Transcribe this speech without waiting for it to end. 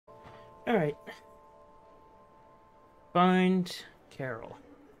Alright. Find Carol.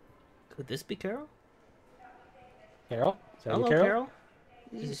 Could this be Carol? Carol? Is that you, Hello, Carol? Carol?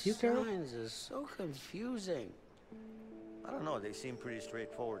 Is These this you, Carol? signs are so confusing. I don't know, they seem pretty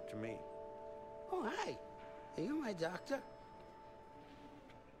straightforward to me. Oh, hi. Are you my doctor?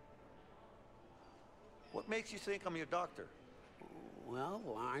 What makes you think I'm your doctor? Well,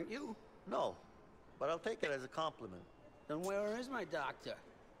 aren't you? No, but I'll take it as a compliment. Then where is my doctor?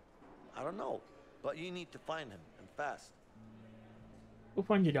 I don't know, but you need to find him, and fast. We'll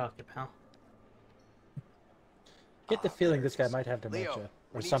find your doctor, pal. Get the feeling this guy might have dementia Leo,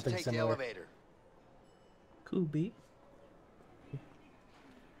 we or need something to take similar. the elevator. Could be.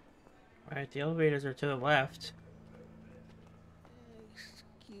 Alright, the elevators are to the left.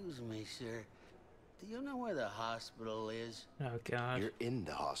 Excuse me, sir. Do you know where the hospital is? Oh, God. You're in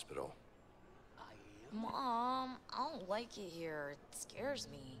the hospital. I am. Mom, I don't like it here. It scares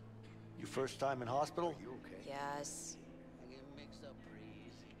me. Your first time in hospital? You okay? Yes. I get mixed up pretty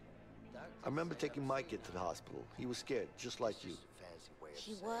easy. Doctor I remember said taking I'm my kid to the hospital. He was scared, just like you. Fancy way of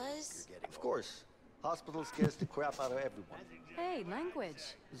He saying was? You're getting Of course. Hospital scares the crap out of everyone. Hey,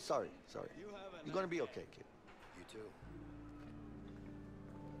 language. Sorry. You're gonna be okay, kid. You too.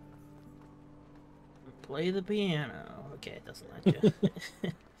 Play the piano. Okay, it doesn't let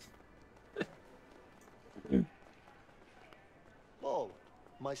you. Whoa,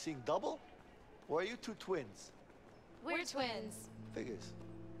 am I seeing double? Or are you two twins? We're twins. Figures.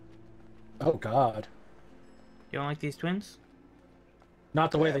 Oh, God. You don't like these twins?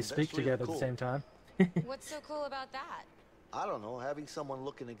 Not the way Damn, they that's speak really together cool. at the same time. What's so cool about that? I don't know, having someone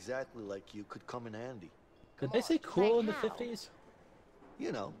looking exactly like you could come in handy. Did they say cool in the how? 50s?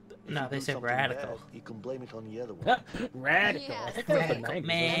 You know, if No, you they do said something radical. bad, you can blame it on the other one. Radical. Yes, I think that was the radical, 90s,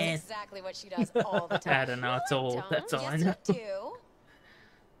 man. That's exactly what she does all the time. I don't know, it's old. Don't. That's all I Yes, know. you do.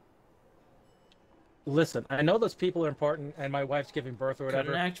 Listen, I know those people are important, and my wife's giving birth or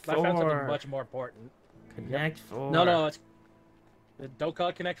whatever. Connect but I found something 4. much more important. Connect 4. No, it's don't call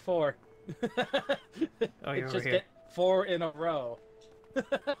it Connect 4. Oh, you're It's over just here. get 4 in a row.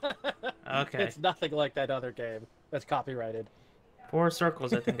 Okay. It's nothing like that other game. That's copyrighted. 4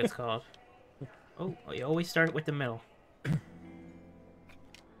 circles, I think it's called. Oh, you always start with the middle.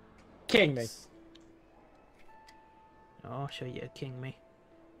 King me. Oh, I'll show you a king me.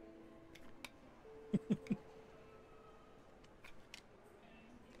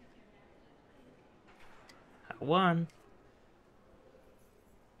 I won.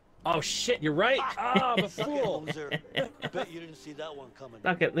 Oh shit, you're right. Ah, I'm a Suck it, fool. loser. Bet you didn't see that one coming.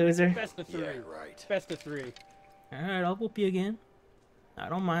 Suck it, loser. Best of 3. Yeah, right. Best of 3. Alright, I'll whoop you again. I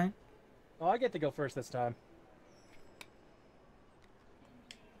don't mind. Oh, I get to go first this time.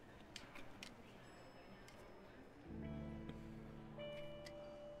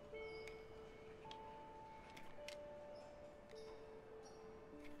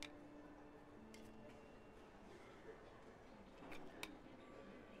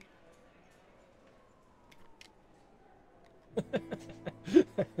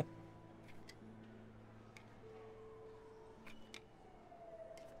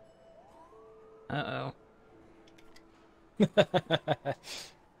 Uh-oh.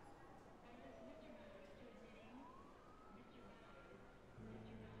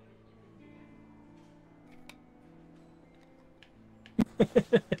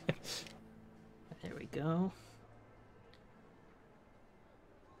 There we go.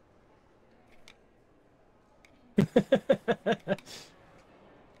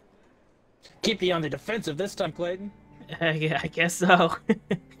 Keep you on the defensive this time, Clayton. Yeah, I guess so.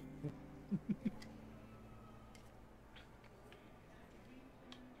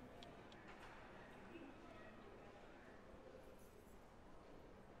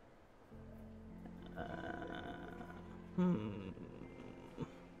 Hmm.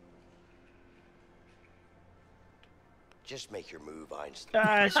 Just make your move, Einstein.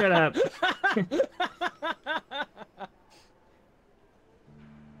 Ah, shut up.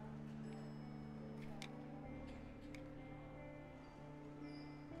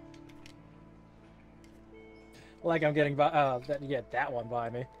 Like I'm getting by. That one by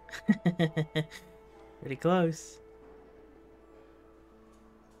me. Pretty close.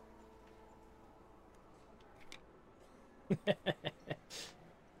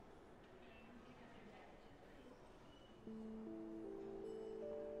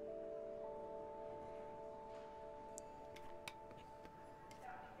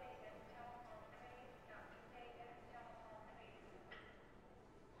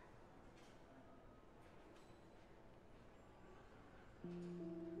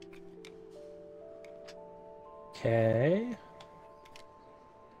 Okay.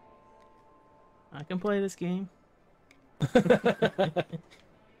 I can play this game.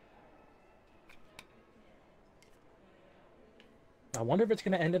 I wonder if it's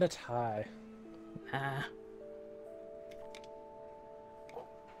gonna end in a tie. Ah.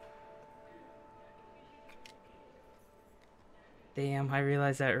 Damn, I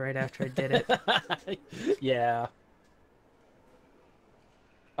realized that right after I did it. Yeah.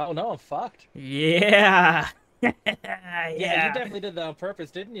 Oh no, I'm fucked. Yeah. Yeah, you yeah. definitely did that on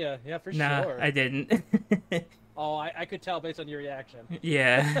purpose, didn't you? Yeah, for Nah, sure. I didn't. Oh, I could tell based on your reaction.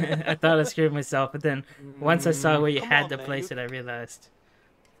 Yeah, I thought I screwed myself, but then once I saw where you Come had on, to man, place it, I realized.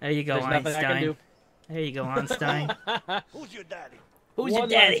 There you go, There's nothing I can Einstein. do. There you go, Einstein. Who's your daddy? Who's One your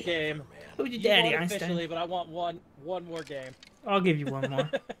daddy? last game. Who's your You daddy, won Einstein? officially, but I want one more game. I'll give you one more.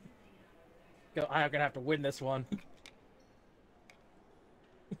 I'm gonna have to win this one.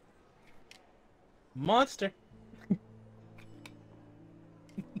 Monster.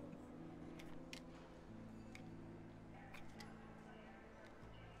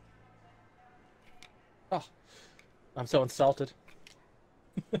 Oh, I'm so insulted.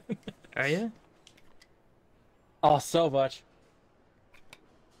 Are you? Oh, so much.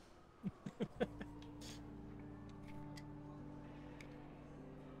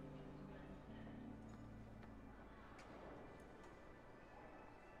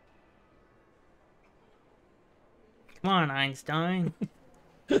 Come on, Einstein.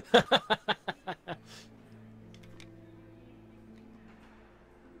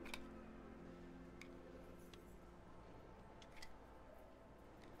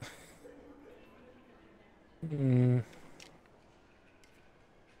 Hmm.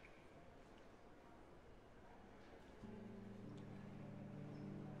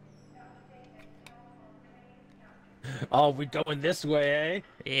 Oh, we going this way,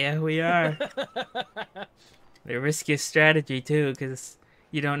 Yeah, we are. The riskiest strategy, too, because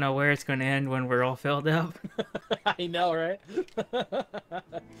you don't know where it's going to end when we're all filled up. eh? I know, right?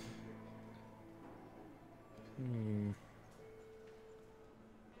 Hmm.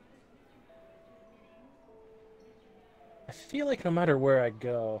 I feel like no matter where I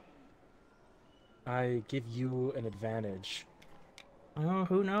go, I give you an advantage. Oh,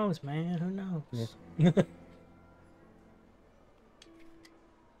 who knows, man? Who knows? Yeah.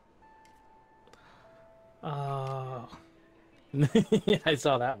 Oh. Yeah, I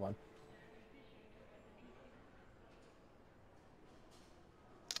saw that one.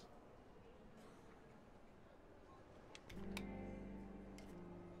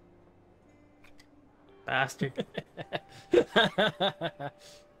 Bastard.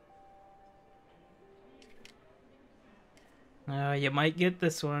 You might get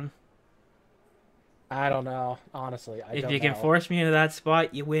this one. I don't know, honestly. I If don't you can know. force me into that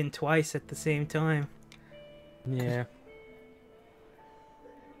spot, you win twice at the same time. Yeah.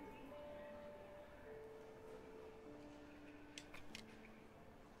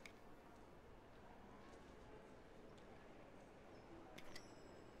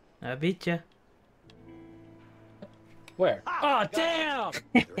 I beat you. Where? Oh, damn!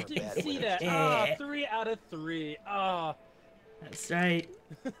 You're a Didn't bad see winner. that. Yeah. Oh, 3 out of 3. Oh. That's right.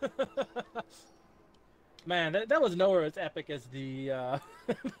 Man, that was nowhere as epic as the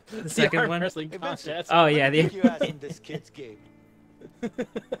The second arm one? wrestling Hey, Vincent. contest. Oh, Let yeah. me The... kick your ass in this kid's game.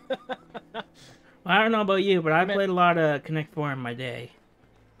 I don't know about you, but I Man. played a lot of Connect 4 in my day.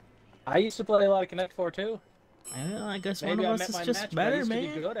 I used to play a lot of Connect 4 too. Well, I guess Maybe one I of met us my is just match, but I better, used to be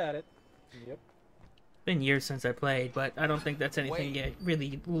man. good at it. Yep. Been years since I played, but I don't think that's anything you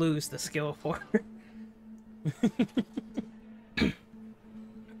really lose the skill for.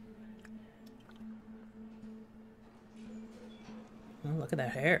 Oh, look at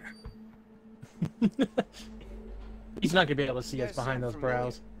that hair. He's not gonna be able to see You us guys behind seem those familiar.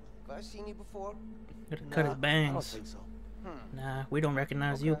 brows. Have I seen you before? Gotta cut his I don't bangs. think so. Nah, we don't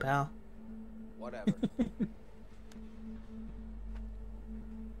recognize you, Okay. pal. Whatever.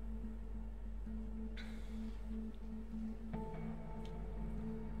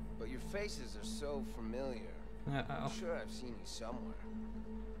 But your faces are so familiar. Uh-oh. I'm sure I've seen you somewhere.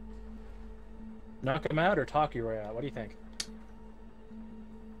 Knock him out or talk your way out. What do you think?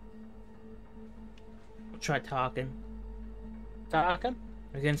 Try talking. Talk him?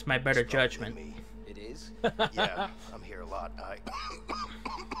 Against my better It's probably judgment. Me. It is? Yeah, I'm here a lot. I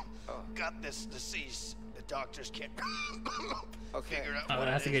got this disease. The doctors can't Okay. figure out Oh, what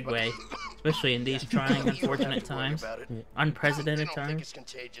that's it a is, good but way. Especially in these trying, you don't have to unfortunate worry times. about it. They Unprecedented don't think times. it's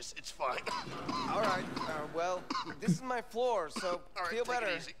contagious. It's fine. All right. Well, this is my floor, so All right, feel take better.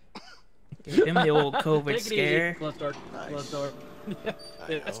 it easy. Give him the old COVID Take it easy. scare. Close door. Close door.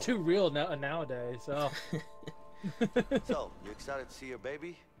 It's know. too real nowadays. So So, you excited to see your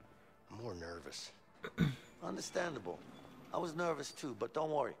baby? I'm more nervous. Understandable. I was nervous too, but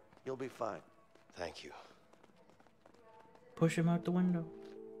don't worry. You'll be fine. Thank you. Push him out the window.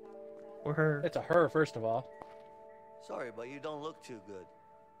 Or her. It's a her, first of all. Sorry, but you don't look too good.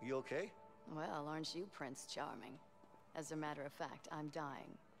 You okay? Well, aren't you Prince Charming? As a matter of fact, I'm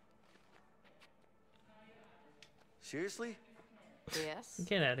dying. Seriously? Yes?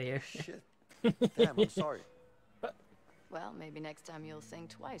 Get out of here. Shit. Damn, I'm sorry. Well, maybe next time you'll sing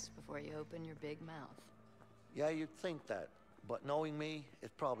twice before you open your big mouth. Yeah, you'd think that. But knowing me,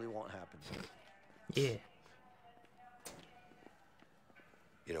 it probably won't happen. Yeah.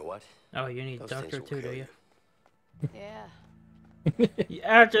 You know what? Oh, you need Those doctor things will too, do kill you? Yeah.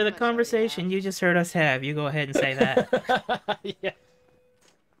 After the Much already conversation have. you just heard us have, you go ahead and say that. Yeah.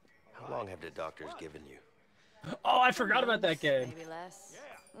 How long have the doctors given you? Oh, I forgot about that game. Maybe less.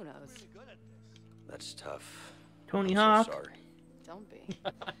 Who knows? That's tough. Tony I'm Hawk. so sorry. Don't be.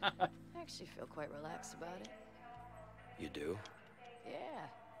 I actually feel quite relaxed about it. You do? Yeah.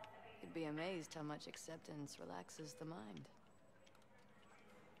 You'd be amazed how much acceptance relaxes the mind.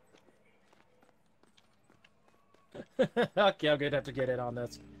 Okay, I'm gonna have to get in on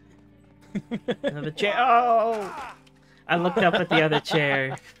this. Another chair. Oh! I looked up at the other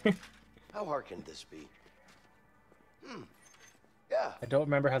chair. How hard can this be? Yeah. I don't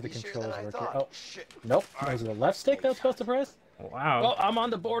remember how the Easier controls than I work here. thought. Oh, Shit. nope. Is it the left stick that was supposed to press? Wow. Oh, I'm on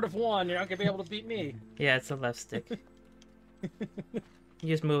the board of one. You're not gonna be able to beat me. Yeah, it's a left stick. You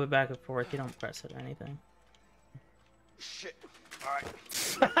just move it back and forth. You don't press it or anything. Shit. All right.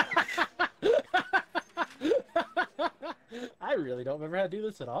 I really don't remember how to do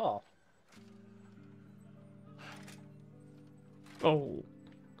this at all. Oh.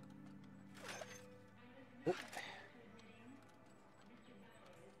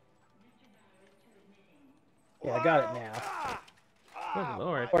 Yeah, I got it now. Good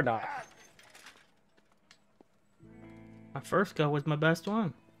lord. Or not. My first go was my best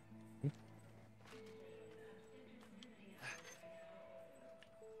one.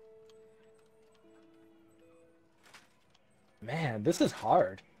 Man, this is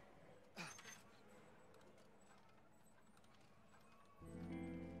hard.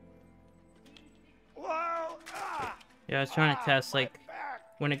 Yeah, I was trying to test, like,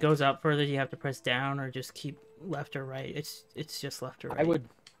 when it goes up further, you have to press down or just keep left or right. It's just left or right. I would.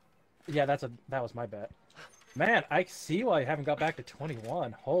 Yeah, that was my bet. Man, I see why I haven't got back to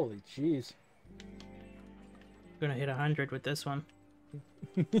 21. Holy jeez. Gonna hit 100 with this one.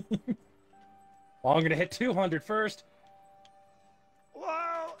 Well, I'm gonna hit 200 first.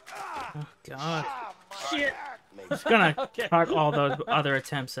 Oh god. Shit. Just gonna Okay. cut all those other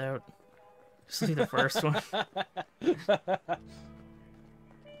attempts out. Just leave the first one.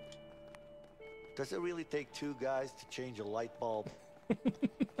 Does it really take two guys to change a light bulb?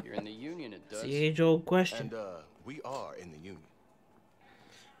 You're in the union, it It's does. the age-old question. And we are in the union.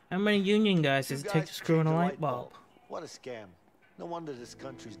 How many union guys Two does it guys take to screw in change a light bulb? What a scam. No wonder this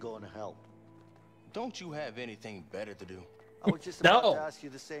country's going to hell. Don't you have anything better to do? I was just about No. to ask you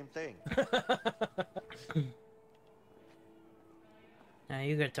the same thing. Now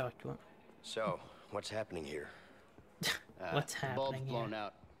you gotta talk to him. So, what's happening here? What's The bulb's happening blown here?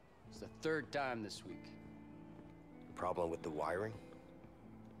 out. It's the third time this week. Problem with the wiring?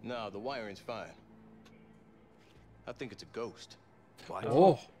 No, the wiring's fine. I think it's a ghost. What?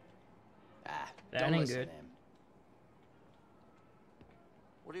 Oh. That Don't ain't listen good. to him.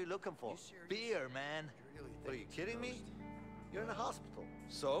 What are you looking for? Beer, man. What, are you kidding me? You're in a hospital.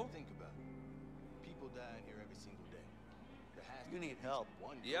 So? Think about it. People dying here every single day. There has to You be need help.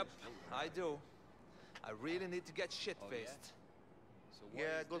 one Yep, ghost. I do. I really need to get shit-faced. So what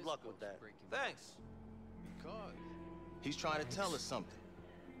Yeah, is good this luck with ghost that. breaking down? Thanks. Because he's trying to tell us something.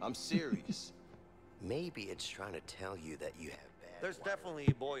 I'm serious. Maybe it's trying to tell you that you have bad There's wiring. definitely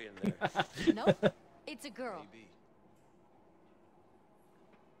a boy in there. Nope. It's a girl. Maybe.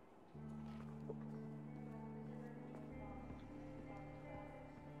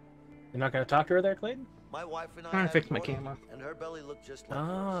 You're not gonna talk to her there, Clayton? My wife and I Trying to had fix my one, camera. and her belly looked just like yours.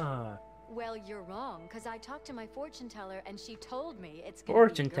 Ah. Well, you're wrong, because I talked to my fortune teller and she told me it's gonna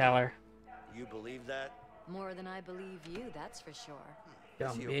Fortune be a girl. teller. You believe that? More than I believe you, that's for sure.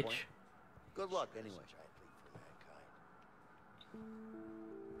 Dumb see your bitch. point. Good luck, anyway.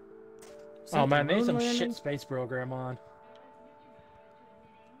 Oh man, they need some moon landing? shit space program on.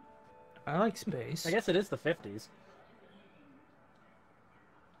 I like space. I guess it is the 50s.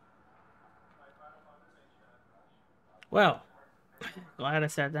 Well, glad I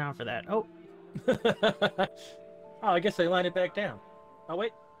sat down for that. Oh, Oh, I guess they lined it back down. Oh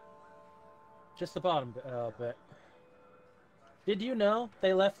wait, just the bottom bit. Did you know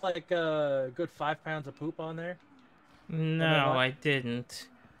they left like a good 5 pounds of poop on there? No, I didn't.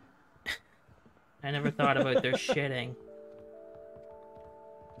 I never thought about their shitting.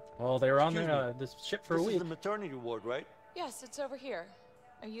 Well, they were on Excuse there, this ship for a This week. is the maternity ward, right? Yes, it's over here.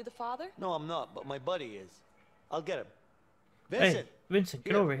 Are you the father? No, I'm not, but my buddy is. I'll get him. Hey, Vincent! Vincent,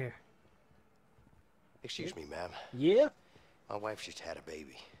 get Here. over here. Excuse me, ma'am. Yeah? My wife just had a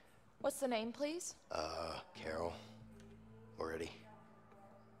baby. What's the name, please? Carol. Already.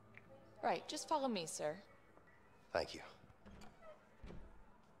 Right, just follow me, sir. Thank you.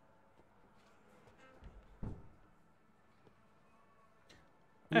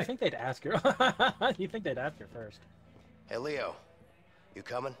 You think they'd ask her? You think they'd ask her first? Hey, Leo. You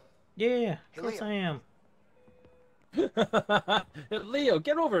coming? Yeah, of course Leo. I am. Leo,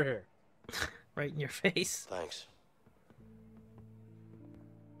 get over here. Right in your face. Thanks.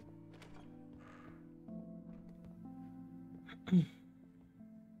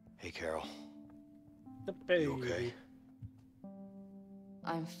 Hey, Carol. The baby. You okay?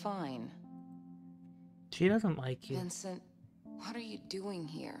 I'm fine. She doesn't like you. Vincent, what are you doing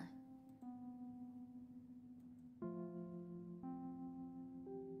here?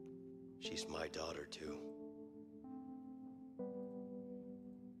 She's my daughter, too.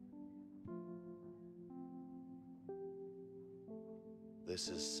 This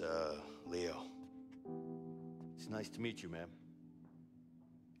is, Leo. It's nice to meet you, ma'am.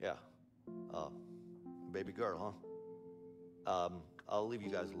 Yeah. Baby girl, huh? I'll leave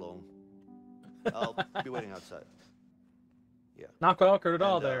you guys alone. I'll be waiting outside. Yeah. Not awkward at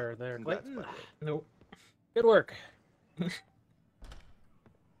all And, there, congrats, Clayton. by the way. Nope. Good work.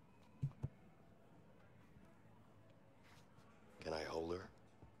 Can I hold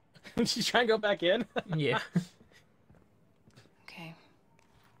her? She's trying to go back in. Yeah. Okay.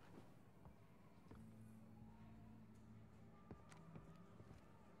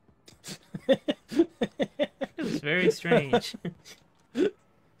 It was very strange.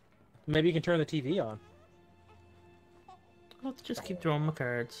 Maybe you can turn the TV on. Let's just keep throwing my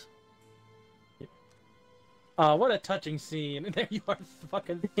cards. Oh, what a touching scene. And there you are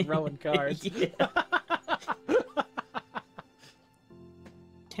fucking throwing cards. Yeah.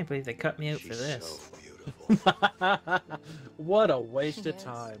 Can't believe they cut me out for She's this. so beautiful. What a waste of Yes.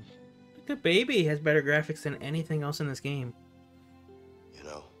 time. The baby has better graphics than anything else in this game. You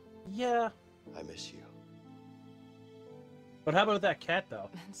know, Yeah. I miss you. But how about that cat, though?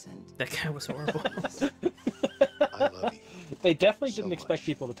 Vincent, That guy was horrible. I love you. They definitely So didn't expect much.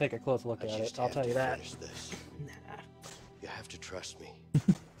 people to take a close look I at it, just I'll have tell to you that. finish this. Nah. You have to trust me.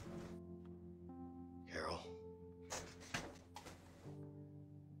 Carol,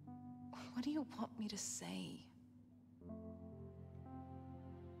 what do you want me to say?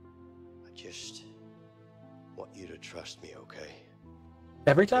 I just want you to trust me, okay?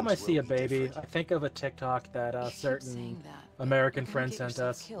 Every time I Things see a will be baby, different. I think of a TikTok that You a keep certain saying that. American You're gonna friend get sent yourself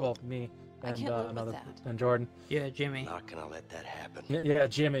us. killed. Well, me I and can't live with another that. and Jordan. Yeah, Jimmy. Not gonna let that happen. Yeah,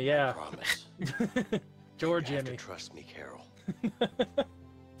 Jimmy. I Yeah, promise. George You have to Jimmy. trust me, Carol.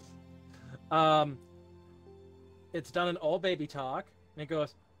 It's done an all baby talk, and it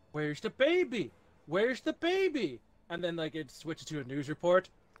goes, "Where's the baby? Where's the baby?" And then like it switches to a news report,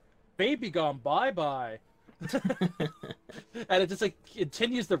 "Baby gone bye-bye." And it just like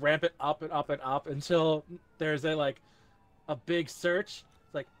continues to ramp it up and up and up until there's a big search.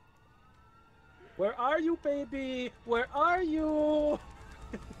 It's like, "Where are you, baby? Where are you?"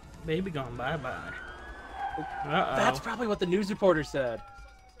 Baby gone bye-bye. Uh-oh. That's probably what the news reporter said.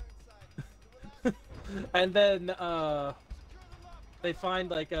 And then they find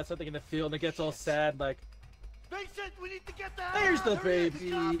something in the field and it gets all sad, like, Vincent, we need to get the There's the Hurry, baby.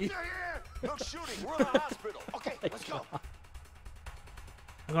 the cops are here. No shooting. We're in the hospital. Okay, let's go.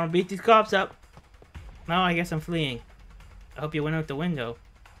 I'm gonna beat these cops up. No, I guess I'm fleeing. I hope you went out the window.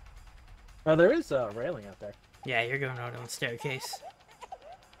 Oh, there is a railing out there. Yeah, you're going out on the staircase.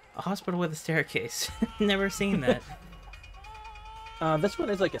 A hospital with a staircase. Never seen that. This one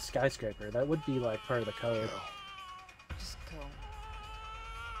is like a skyscraper. That would be like part of the code. Carol, Just go.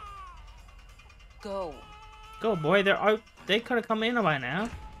 Go. Go, boy. They could have come in by now.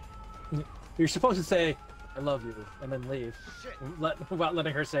 You're supposed to say, "I love you," and then leave, without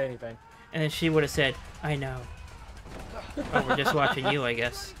letting her say anything. And then she would have said, I know. Oh, we're just watching you, I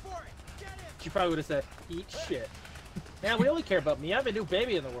guess. She probably would have said, "Eat shit." Man, we only care about me. I have a new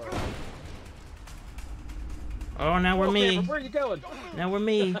baby in the world. Oh, now we're Okay, me. but where are you going? Now we're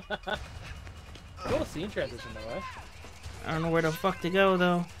me. Cool scene transition, by the way. I don't know where the fuck to go,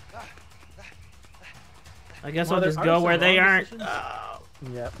 though. I guess Well, I'll there just are go some where they wrong aren't. decisions. Oh,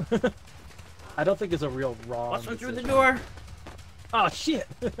 Yep. I don't think there's a real wrong. bust one through the decision. door. Oh shit!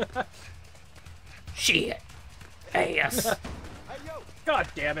 Shit. Ass. God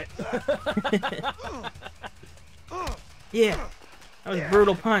damn it! Yeah. That was a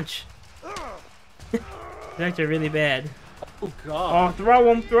brutal punch. It's actually really bad. Oh god! Oh,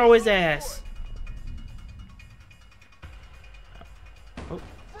 throw him! Throw his ass!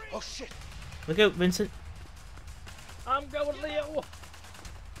 Oh shit! Look out, Vincent. I'm going, Leo.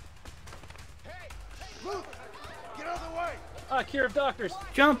 Luke, get out of the way! Ah, cure of doctors.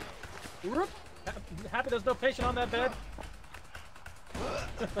 Jump! Whoop. Happy there's no patient on that bed.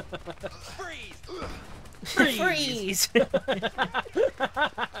 Freeze!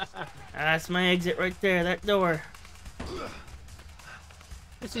 That's my exit right there, that door.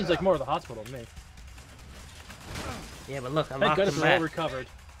 This seems like more of the hospital to me. Yeah, but look, I Thank locked goodness him we're all back. recovered.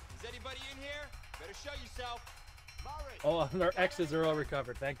 Is anybody in here? Better show yourself. Oh, our exes are all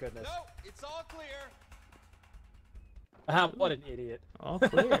recovered. Thank goodness. No, it's all clear. Ah, what an idiot. All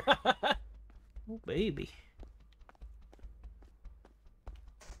clear. Oh, baby.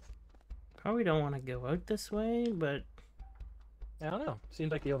 Probably don't want to go out this way, but I don't know.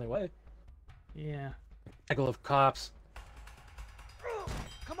 Seems like the only way. yeah. Heckle of cops.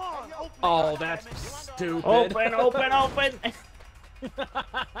 Come on, open Oh, that's stupid. Open, open, open! Hey,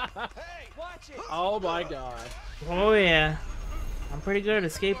 watch it. Oh my god. Oh, yeah. I'm pretty good at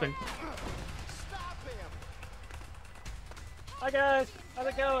escaping. Stop him. Hi guys, how's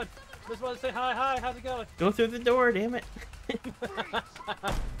it going? Just want to say hi, how's it going? Go through the door, damn it.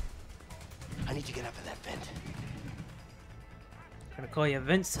 I need to get up in that vent. Gonna call you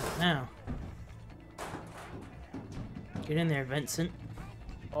Vincent now. Get in there, Vincent.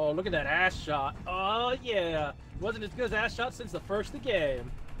 Oh, look at that ass shot. Oh yeah. Wasn't as good as ass shot since the first of the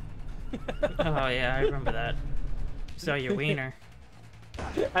game. Oh, yeah, I remember that. Saw your wiener.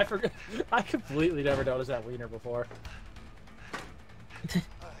 I forgot. I completely never noticed that wiener before.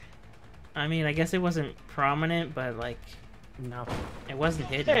 I mean, I guess it wasn't prominent, but, like, No. it wasn't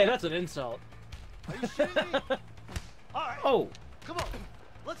hidden. Hey, that's an insult. Are you shitting me? All right, Oh! come on,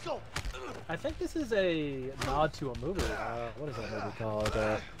 let's go. I think this is a nod to a movie. What is that movie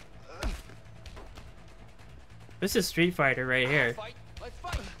called? This is Street Fighter right here. Fight. Let's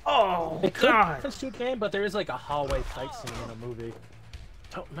fight. Oh, It could God! be a shoot game, but there is like a hallway fight scene in a movie.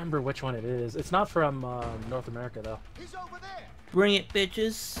 Don't remember which one it is. It's not from North America though. He's over there. Bring it,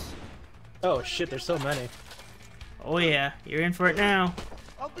 bitches. Oh shit, there's so many. Oh, yeah. You're in for it now.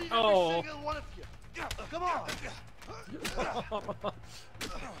 I'll beat every Oh. single one of you. Come on.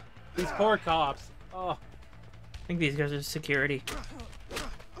 These poor cops. Oh, I think these guys are security.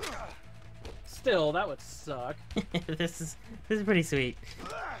 still, that would suck. This is pretty sweet.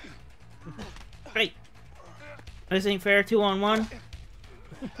 Hey! This ain't fair, 2-on-1.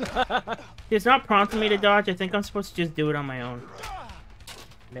 It's not prompting me to dodge. I think I'm supposed to just do it on my own.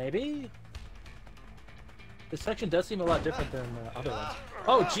 Maybe? This section does seem a lot different than other ones.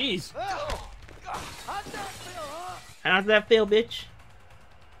 Oh, jeez! How's that feel, bitch?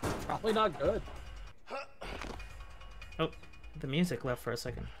 Probably not good. Oh, the music left for a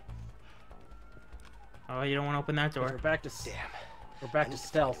second. Oh, you don't want to open that We're door. back to Damn. We're back to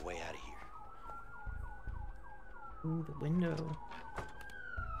stealth. Way out of here. Ooh, the window.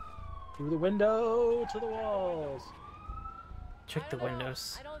 Through the window to the walls. Check the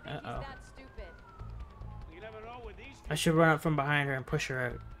windows. I don't think he's Uh-oh. that stupid. I should run up from behind her and push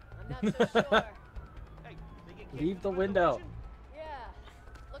her out. I'm not so sure. Leave the window. Yeah,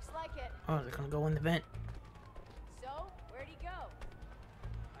 looks like it. Oh, they're gonna go in the vent. So, where'd he go?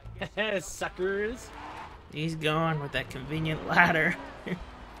 Suckers. He's gone with that convenient ladder. Well,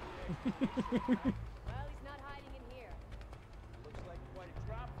 he's not hiding in here.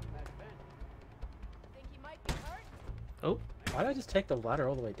 Think he might be hurt? Oh, Why did I just take the ladder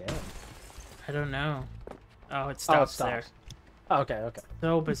all the way down? I don't know. Oh, it Oh, stops, it there. stops. Oh, okay, okay.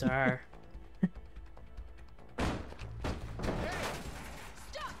 So bizarre.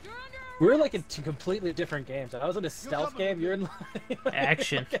 We're like in two completely different games. I was in a stealth game. You're in like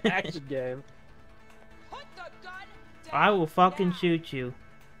Action. like an action game. I will fucking shoot you.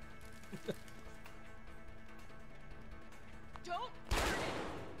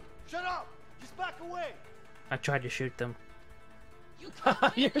 Shut up. Just back away. I tried to shoot them.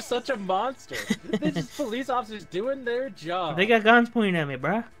 You're such a monster. They're just police officers doing their job. They got guns pointing at me,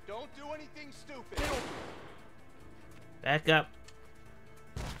 bruh. Don't do anything stupid. Back up.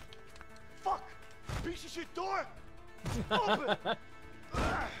 Fuck. Piece of shit door. Open.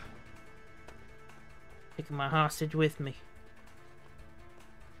 Taking my hostage with me.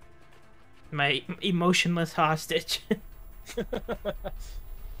 My emotionless hostage.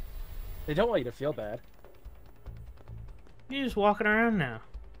 They don't want you to feel bad. You're just walking around now.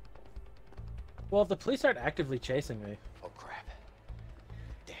 Well, if the police aren't actively chasing me. Oh, crap.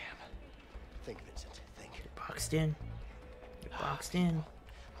 Damn. Think, Vincent. Think. You're boxed in. You're boxed in.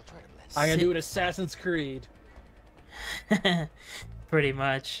 I'll try to blend. I'm gonna do an Assassin's Creed. Pretty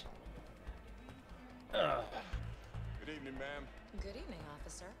much. Ugh. Good evening, ma'am. Good evening,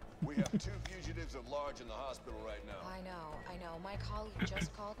 officer. We have 2 fugitives at large in the hospital right now. I know. My colleague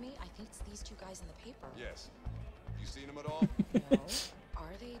just called me. I think it's these 2 guys in the paper. Yes. You seen them at all? No.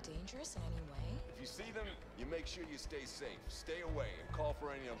 Are they dangerous in any way? If you see them, you make sure you stay safe. Stay away and call for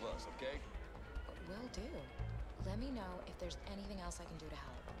any of us, okay? Will do. Let me know if there's anything else I can do to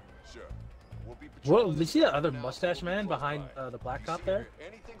help. Sure. We'll be Well, patrolling you see that other now, mustache we'll be man close behind by. the black You cop see there?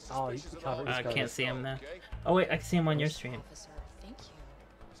 anything Oh, he suspicious at covered all, his I can't see him now. okay? Oh wait, I can see him on your stream. Officer, thank you.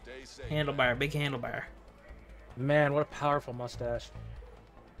 Stay safe. Handlebar, big handlebar. Man, what a powerful mustache.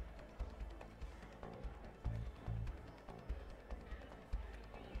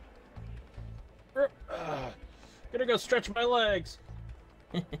 Gonna go stretch my legs.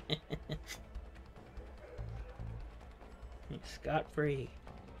 Scot free.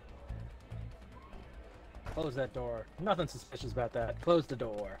 Close that door. Nothing suspicious about that. Close the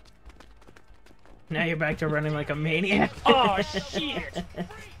door. Now you're back to running like a maniac. Oh, shit!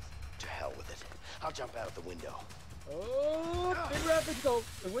 To hell with it. I'll jump out of the window. Oh, big rapid go.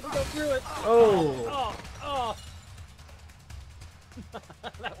 It wouldn't go through it. Oh. Oh.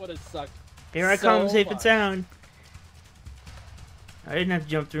 That would have sucked. Here I so come, safe and much. sound. I didn't have to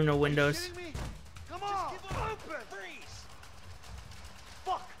jump through no windows. Come on! Open! Freeze!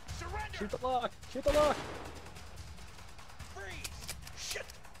 Fuck! Surrender! Shoot the lock. Shoot the lock. Freeze! Shit!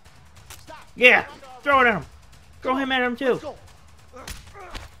 Stop! Yeah, throw it at him. Throw him at him too. Let's go!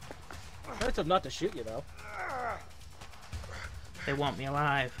 Hurts him not to shoot you though. They want me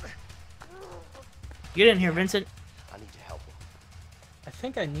alive. Get in here, Vincent. I need to help him. I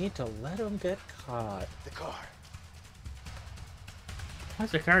think I need to let him get caught. The car.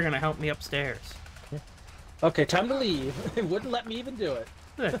 How's the car gonna help me upstairs? Okay, time to leave. It wouldn't let me even do it.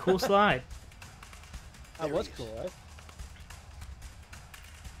 Look at that cool slide. That There was he is. cool, right?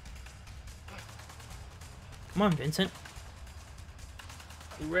 Come on, Vincent.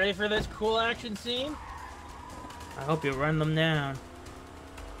 You ready for this cool action scene? I hope you run them down.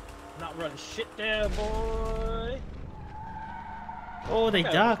 Not running shit down, boy. Oh, they Okay,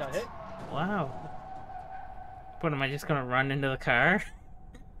 I just got ducked. hit. Wow. What, am I just gonna run into the car?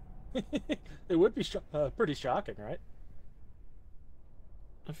 It would be pretty shocking, right?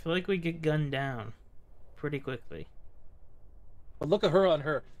 I feel like we get gunned down pretty quickly. But look at her on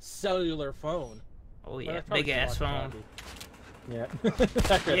her cellular phone. Oh Well, yeah, that's probably big ass still phone.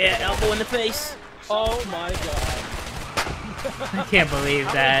 walkie-talkie. Yeah. Yeah, elbow in the face. Oh my god. I can't believe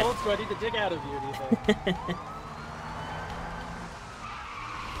How that. many bolts do I need to dig out of you, do you think?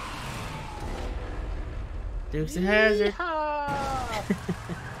 Dukes of Hazzard. Yeehaw!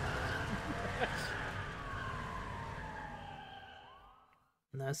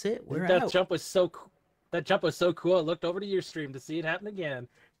 And that's it. We're that out. jump was so that jump was so cool. I looked over to your stream to see it happen again.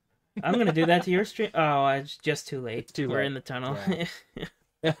 I'm gonna do that to your stream. Oh, it's just too late. It's too We're late. in the tunnel.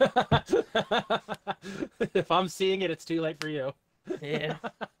 Yeah. If I'm seeing it, it's too late for you. Yeah.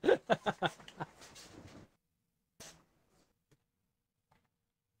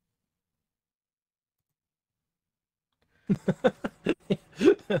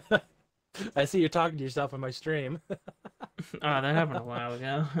 I see you're talking to yourself on my stream. Oh, that happened a while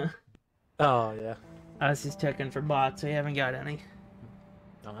ago. Oh yeah. I was just checking for bots. We haven't got any.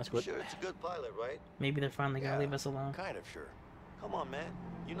 Oh, that's You good. sure it's a good pilot, right? Maybe they're finally gonna Yeah. leave us alone. Kind of sure. Come on, man.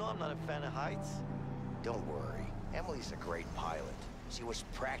 You know I'm not a fan of heights. Don't worry. Emily's a great pilot. She was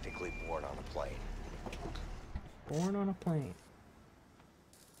practically born on a plane. Born on a plane.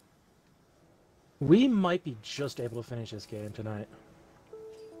 We might be just able to finish this game tonight.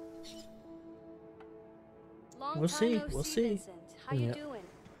 We'll see. We'll see. Vincent. How you Yeah. doing?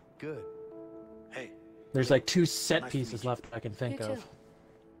 Good. Hey, There's like 2 set Nice to pieces meet you. left I can think You of. too.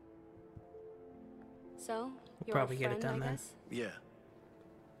 So, you're probably a get it friend, done I then. guess? Yeah.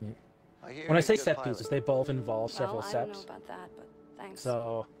 I hear When I you're say a good set pilot. pieces, they both involve several Well, I don't know steps. about that, but thanks.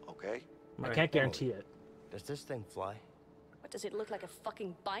 So Okay. I Right. can't guarantee it. does this thing fly? What, does it look like a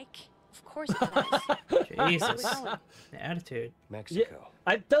fucking bike? Of course it does. Jesus. Where we going? The attitude. Mexico.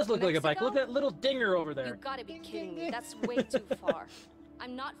 It does look like a bike. Look Mexico? at that little dinger over You there. gotta be kidding me. That's way too far.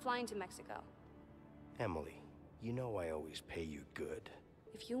 I'm not flying to Mexico. Emily, you know I always pay you good.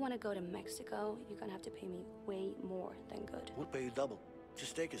 If you want to go to Mexico, you're gonna have to pay me way more than good. We'll pay you double.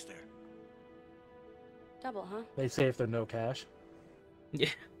 Just take us there. Double, huh? They say if they're no cash. Yeah.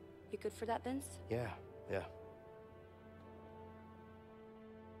 You good for that, Vince? Yeah, yeah.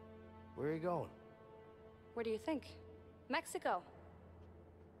 Where are you going? Where do you think? Mexico.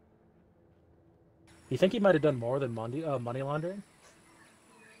 You think he might have done more than money laundering?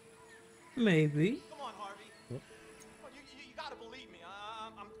 Maybe. Come on, Harvey. Come on, you gotta believe me.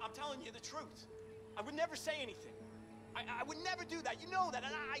 I'm telling you the truth. I would never say anything. I would never do that. You know that.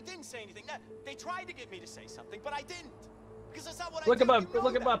 And I didn't say anything. They tried to get me to say something, but I didn't. Because that's not what I do.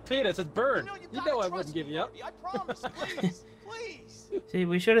 Look at my penis. It's burned. You know I wouldn't give you up. I promise. Please. Please. See,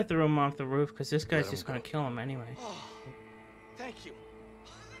 we should have threw him off the roof because this guy's just gonna kill him anyway. Oh, thank you.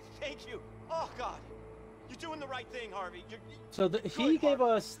 Thank you. Oh, God. You're doing the right thing, Harvey. So he gave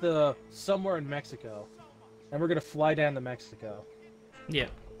us the somewhere in Mexico, and we're gonna fly down to Mexico. Yeah.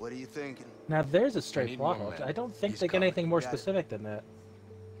 What are you thinking? Now there's a straight plot hook. I don't think they get anything more specific than that.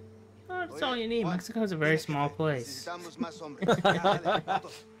 Oh, that's all you need. Mexico's a very small place. I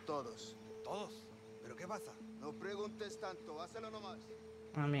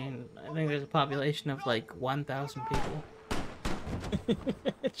mean, I think there's a population of like 1,000 people.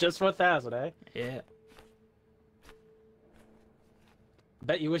 Just 1,000, eh? Yeah.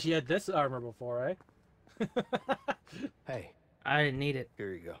 Bet you wish you had this armor before, eh? Hey. I didn't need it.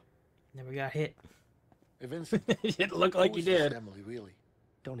 Here you go. Never got hit. Hey, Vincent. You didn't look like you did. Emily, really?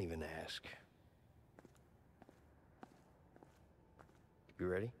 Don't even ask. You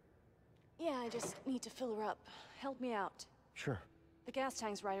ready? Yeah, I just need to fill her up. Help me out. Sure. The gas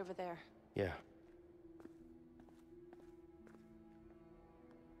tank's right over there. Yeah.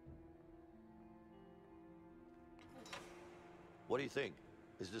 What do you think?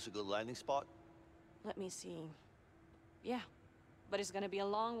 Is this a good landing spot? Let me see. Yeah, but it's gonna be a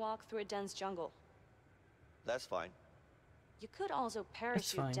long walk through a dense jungle. That's fine. You could also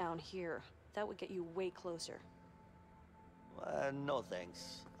parachute down here. That would get you way closer. No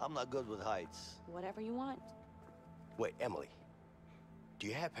thanks. I'm not good with heights. Whatever you want. Wait, Emily. Do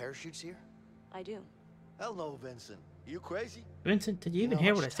you have parachutes here? I do. Hell no, Vincent. You crazy? Vincent, did you even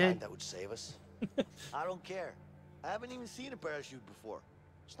hear what I said? That would save us. I don't care. I haven't even seen a parachute before.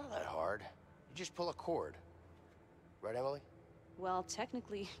 It's not that hard. You just pull a cord. Right, Emily? Well,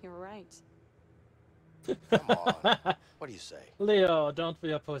 technically, you're right. Come on. What do you say? Leo, don't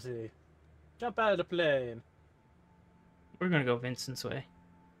be a pussy. Jump out of the plane. We're gonna go Vincent's way.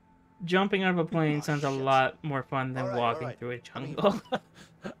 Jumping out of a plane sounds a lot more fun than walking through a jungle.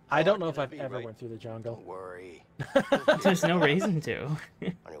 I don't know if I've ever went through the jungle. Don't worry. There's no reason to. On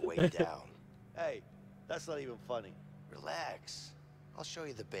your way down. Hey, that's not even funny. Relax. I'll show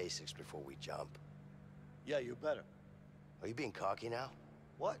you the basics before we jump. Yeah, you better. Are you being cocky now?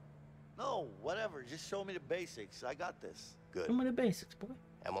 What? No, whatever. Just show me the basics. I got this. Good. Show me the basics, boy.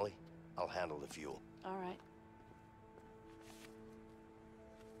 Emily, I'll handle the fuel. All right.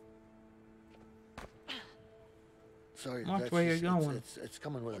 Sorry, watch where you're going. It's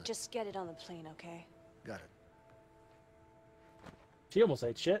coming with us. Just get it on the plane, okay? Got it. She almost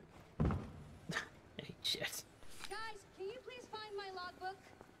ate shit. Ate shit. Guys, can you please find my logbook?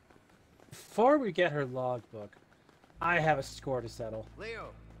 Before we get her logbook, I have a score to settle.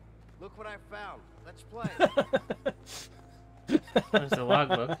 Leo, look what I found. Let's play. Where's the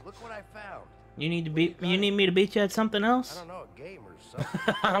logbook? Look what I found. You need to beat. You need me to beat you at something else? I don't know, a game or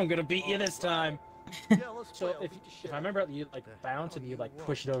something. I'm gonna beat you this time. Yeah, let's So play. if I remember, you like bounce and you like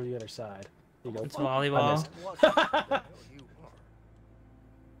push it over the other side. You go. It's volleyball. Oh,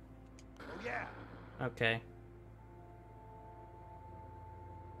 yeah. Okay.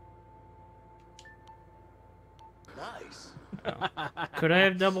 Nice. Oh. Could I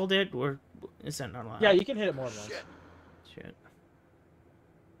have doubled it, or is that not allowed? Yeah, you can hit it more than once. Shit.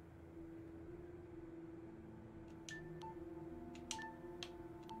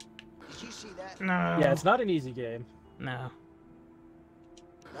 Did you see that? No. Yeah, it's not an easy game. No.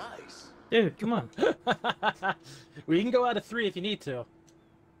 Nice. Dude, come on. We can go out of 3 if you need to.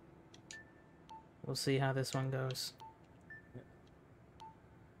 We'll see how this one goes.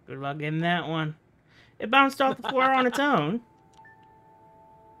 Good luck getting that one. It bounced off the floor on its own.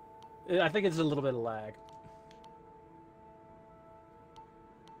 I think it's a little bit of lag.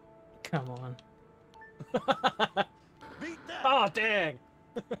 Come on. Beat that. Oh, dang.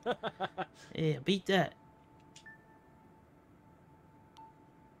 Yeah, beat that.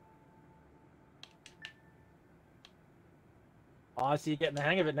 Oh, I see you getting the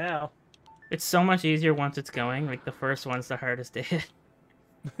hang of it now. It's so much easier once it's going. Like, the first one's the hardest to hit.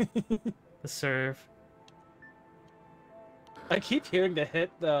 The serve. I keep hearing the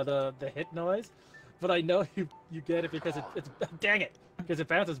hit the hit noise, but I know you get it because it's dang it, because it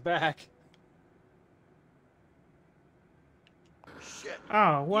bounces back. Shit.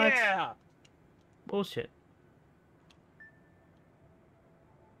 Oh, what? Yeah. Bullshit.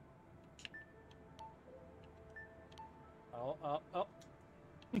 Oh.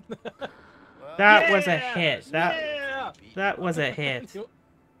 That was a hit. Yeah! That was a hit.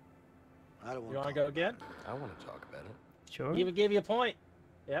 I don't You want to go again? I want to talk about it. Sure. He even gave you a point.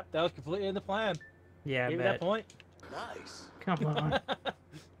 Yep, that was completely in the plan. Yeah, I Gave you that bet. point. Nice. Come on.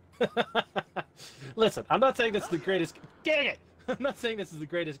 Listen, I'm not saying this is the greatest. Dang it! I'm not saying this is the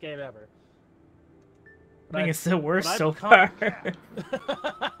greatest game ever. I think it's the worst but so I've far.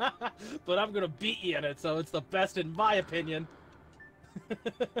 But I'm gonna beat you in it, so it's the best in my opinion.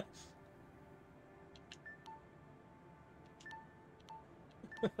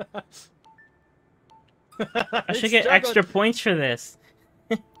 I should get extra points for this.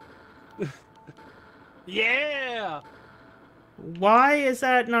 Yeah. Why is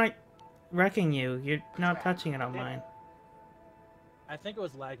that not wrecking you? You're not touching it on mine. I think it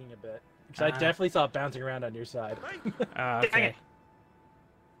was lagging a bit because I definitely saw it bouncing around on your side. Dang Okay. it.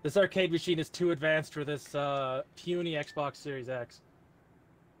 This arcade machine is too advanced for this puny Xbox Series X.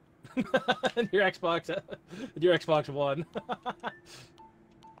 your Xbox One.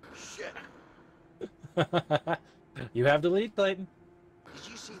 Shit. You have the lead, Clayton.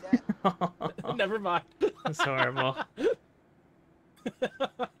 Did you see that? Never mind. That's horrible.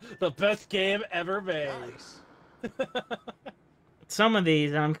 The best game ever made. Nice. Some of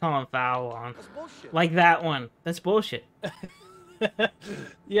these I'm calling foul on. That's bullshit. Like that one. That's bullshit.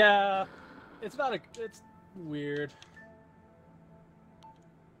 Yeah, it's not a. It's weird.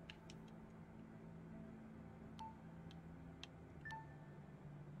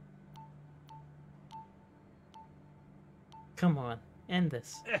 Come on. End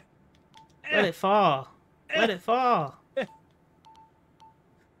this. Let it fall. Let it fall.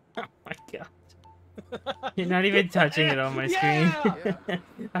 Oh my god. You're not even touching it on my screen.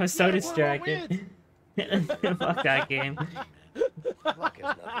 I was so distracted. Fuck that game.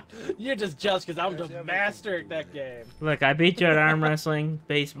 You're just jealous because I'm the master at that game. Look, I beat you at arm wrestling,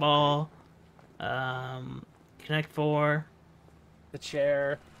 baseball, Connect 4, The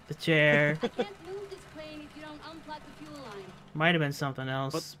chair. the chair. I can't move this plane if you don't unplug the fuel line. Might have been something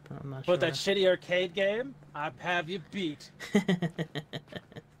else, but I'm not sure. But that shitty arcade game, I have you beat.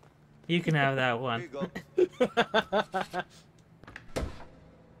 You can have that one.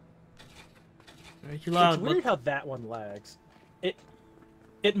 Very It's loud. weird how that one lags.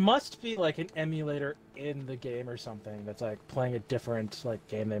 It must be like an emulator in the game or something that's like playing a different like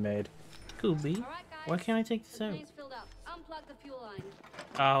game they made. Could be. Why can't I take this out? Plane's filled up. Unplug the fuel line.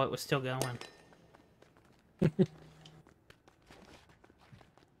 Oh, it was still going.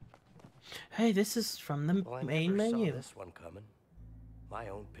 Hey, this is from the Well, I main never menu. saw this one coming. My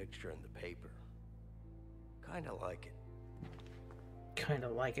own picture in the paper. Kinda like it. Kind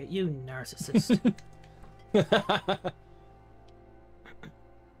of like it, you narcissist.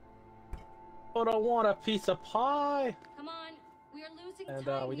 But I want a piece of pie. Come on, we are losing And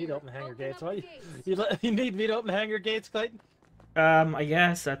time we need here. to open the hangar Open gates. up Why the you, gates. you need me to open the hangar gates, Clayton? I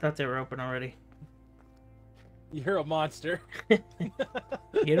guess. I thought they were open already. You're a monster. Get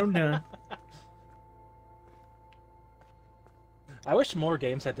them done. I wish more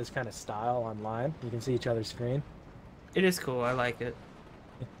games had this kind of style online. You can see each other's screen. It is cool. I like it.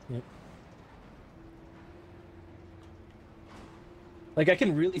 Like, I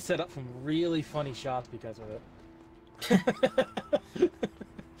can really set up some really funny shots because of it.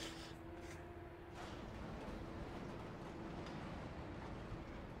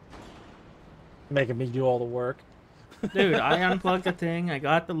 Making me do all the work. Dude, I unplugged the thing. I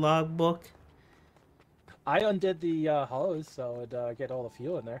got the logbook. I undid the hose so it'd get all the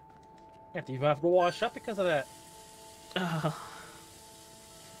fuel in there. You have to even have to wash up because of that. Come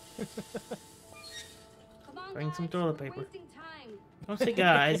on, Bring some guys, toilet we're paper. wasting time. Don't say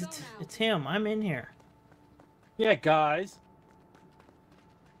guys. It's him. I'm in here. Yeah, guys.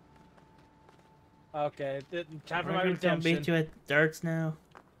 Okay, time for my We're gonna beat redemption. you at darts now.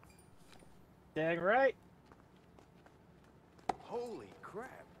 Dang right. Holy crap.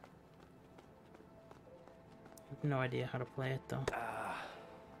 I have no idea how to play it though.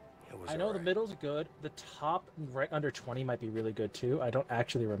 It was I know the alright. middle's good. The top right under 20 might be really good too. I don't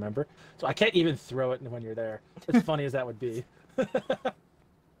actually remember. So I can't even throw it when you're there. As funny as that would be.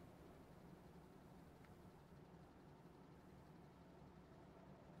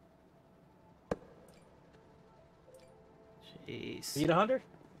 Jeez. Beat 100?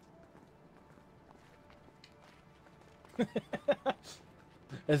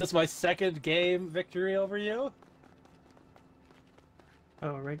 Is this my second game victory over you?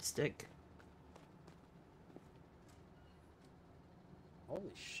 Oh, right stick.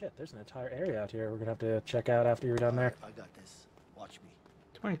 Holy shit, there's an entire area out here we're gonna have to check out after you're done there. I got this. Watch me.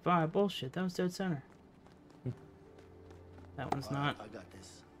 25. Bullshit. That was dead center. That one's All right, not. I got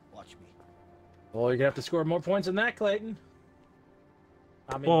this. Watch me. Well, you're gonna have to score more points than that, Clayton.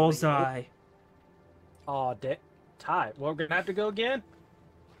 I mean, Bullseye. Oh, tie. Well, we're gonna have to go again.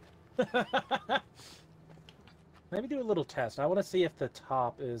 Maybe do a little test. I want to see if the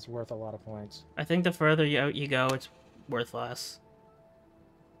top is worth a lot of points. I think the further out you go, it's worth less.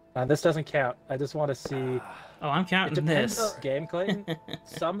 This doesn't count. I just want to see. Oh, I'm It counting depends this. on the game, Clayton.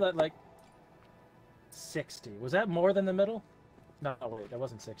 Some that like 60. Was that more than the middle? No, wait, that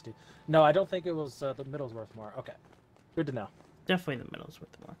wasn't 60. No, I don't think it was. The middle's worth more. Okay, good to know. Definitely the middle's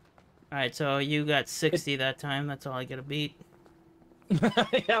worth more. Alright, so you got 60 that time. That's all I gotta beat.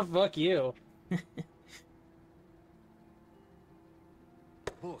 Yeah, fuck you.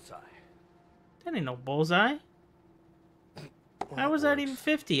 Bullseye. That ain't no bullseye. How was that even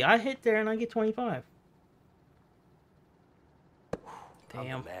 50? I hit there and I get 25.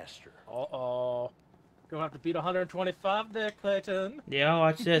 Damn. Master. Uh-oh. Gonna have to beat 125 there, Clayton. Yeah,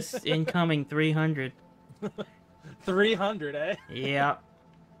 watch this. Incoming 300. 300, eh? Yeah.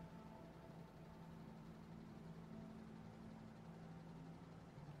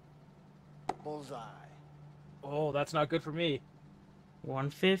 Bullseye. Oh, that's not good for me.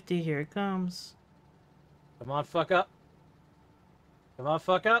 150, here it comes. Come on, fuck up. Come on,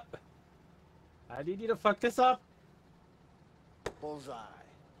 fuck up. I need you to fuck this up. Bullseye.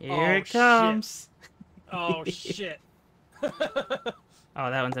 Here it comes. Oh, shit. Oh,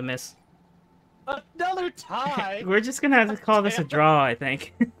 that one's a miss. Another tie? We're just gonna have to call this a draw, I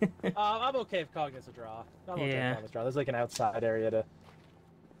think. I'm okay with calling this a draw. I'm okay with Yeah. calling this a draw. There's like an outside area to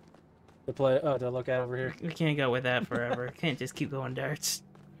play. Oh, to look at over here. We can't go with that forever. Can't just keep going darts.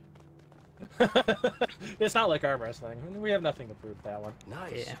 It's not like arm wrestling. We have nothing to prove with that one.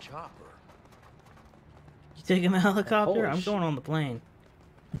 Nice Yeah. chopper. You taking the helicopter? Holy I'm shit. going on the plane.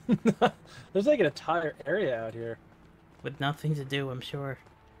 There's like an entire area out here. With nothing to do, I'm sure.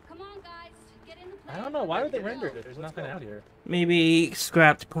 Come on, guys. Get in the plane. I don't know. Why would they render it? There's nothing out here. Maybe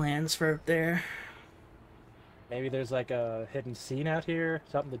scrapped plans for up there. Maybe there's like a hidden scene out here.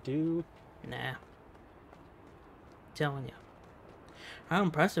 Something to do. Nah. Telling you. How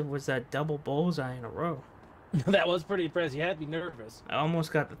impressive was that double bullseye in a row? That was pretty impressive. You had to be nervous. I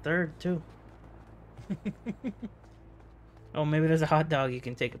almost got the third, too. Oh, maybe there's a hot dog you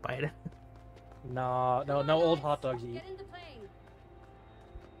can take a bite of. No old hot dogs eat. Get in the plane.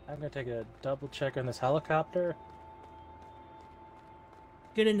 I'm gonna take a double check on this helicopter.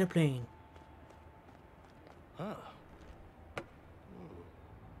 Get in the plane. Huh.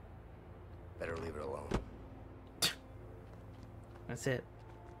 Better leave it alone. That's it.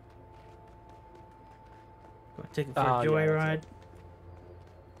 Go take it for Oh, a yeah, joyride. that's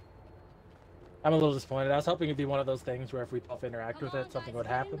I'm a little disappointed. I was hoping it'd be one of those things where if we both interact with it, something would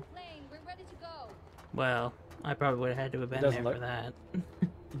happen. Well, I probably would have had to have been doesn't there look- for that.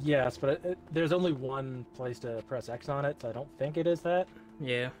 Yes, but there's only one place to press X on it, so I don't think it is that.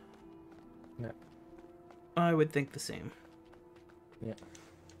 Yeah. No. I would think the same. Yeah.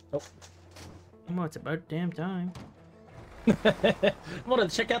 Oh. Well, it's about damn time. I wanted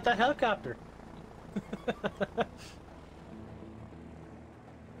to check out that helicopter.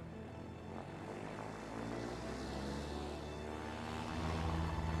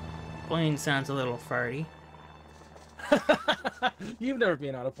 Plane sounds a little farty. You've never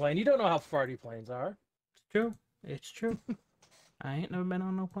been on a plane. You don't know how farty planes are. It's true. It's true. I ain't never been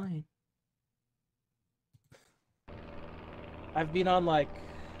on no plane. I've been on like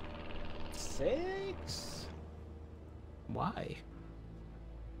 6. Why?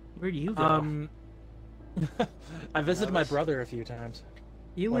 Where do you go? I visited my brother a few times.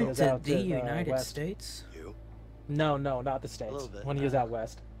 You when he went was to out the in, United West. States? You? No, not the States. little bit. When he was out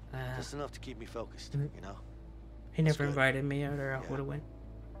west. Just enough to keep me focused, you know? He never invited me out, or I Yeah. would have went.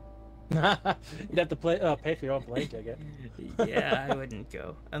 You'd have to pay for your own plane ticket. Yeah, I wouldn't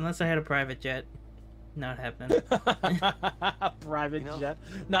go unless I had a private jet. Not happening. Private You know, jet.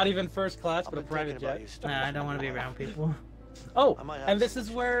 Not even first class, but a been private thinking about jet. your stuff Nah, I don't for want to a be while. around people. Oh, I might have and this some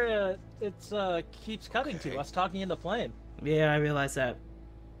is where it keeps cutting to us talking in the plane. Yeah, I realized that.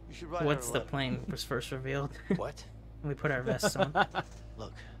 You should write Once her a the letter. plane was first revealed, What? we put our vests on.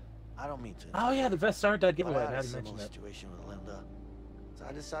 Look, I don't mean to. Oh yeah, the best aren't that But I giveaway. had Now a you similar mention it. situation with Linda, so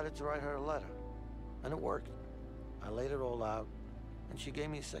I decided to write her a letter, and it worked. I laid it all out, and she gave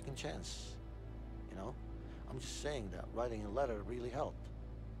me a second chance. You know, I'm just saying that writing a letter really helped.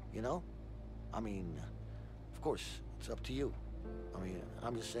 You know, I mean, of course, it's up to you. I mean,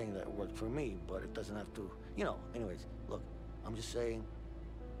 I'm just saying that it worked for me, but it doesn't have to. You know. Anyways, look, I'm just saying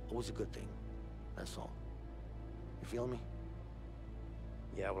it was a good thing. That's all. You feel me?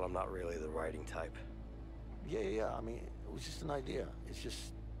 Yeah, well, I'm not really the writing type. Yeah. I mean, it was just an idea. It's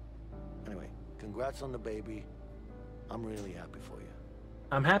just... Anyway, congrats on the baby. I'm really happy for you.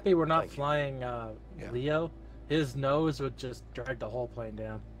 I'm happy we're not Thank you. flying Leo. His nose would just drag the whole plane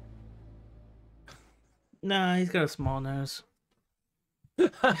down. Nah, he's got a small nose.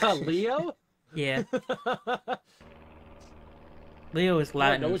 Leo? Yeah. Leo is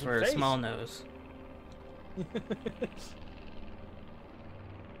Latin nose and for a face. small nose.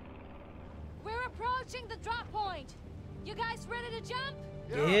 We're approaching the drop point. You guys ready to jump?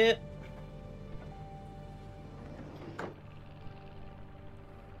 Yeah.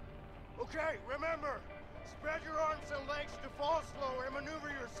 Okay, remember, spread your arms and legs to fall slower and maneuver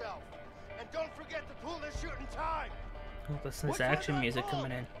yourself. And don't forget to pull the shooting time. Oh, listen to this action music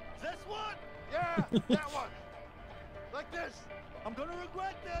coming in. This one? Yeah, that one. Like this. I'm gonna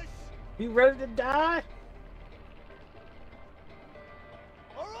regret this. You ready to die?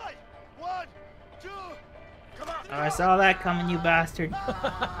 All right, 1, 2, come on. Oh, I saw that coming, you bastard.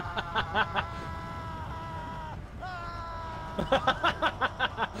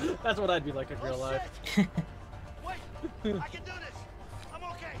 That's what I'd be like in real life. Wait, I can do this. I'm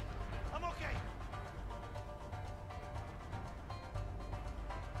okay. I'm okay.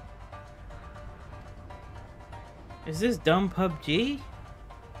 Is this dumb PUBG?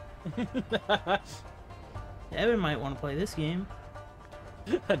 Evan might want to play this game.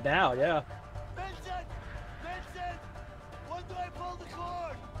 Now, yeah. Vincent! Vincent! When do I pull the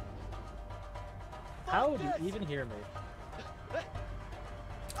cord? How would you even hear me?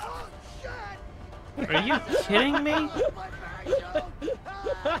 Oh, shit! Are you kidding me?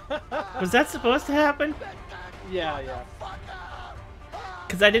 Was that supposed to happen? Yeah.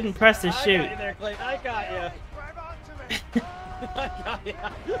 Because I didn't press the I shoot. got you there, Clay. I got you. I got you.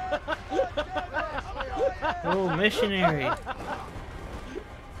 Oh, missionary.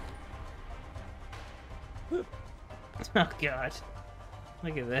 Oh, God.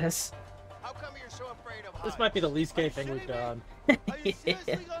 Look at this. How come you're so afraid of This might be the least gay thing we've done.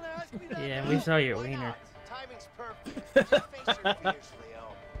 Yeah, we saw your wiener. Timing's perfect. Just face your fears,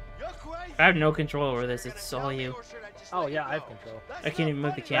 Leo. You're crazy. I have no control over this. It's all you. Oh yeah, I have control. I can't even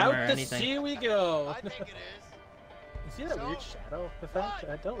move the camera or Out to anything. sea we go. I think it is. You see that weird shadow effect?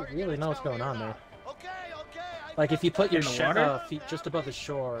 I don't really know what's going on there. Okay. Like if you put your In the water? feet just above the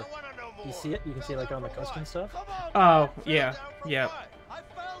shore, you see it? You can see it like on the coast and stuff. Oh, yeah. Yeah.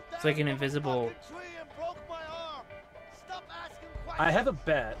 It's like an invisible... I have a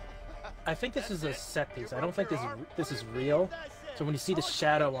bet. I think this is a set piece. I don't think this is real. So when you see the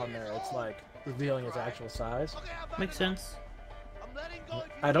shadow on there, it's like revealing its actual size. Makes sense.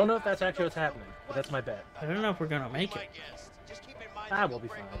 I don't know if that's actually what's happening, but that's my bet. I don't know if we're gonna make it. Ah, we'll be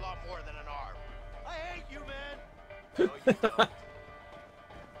fine. I hate you, man.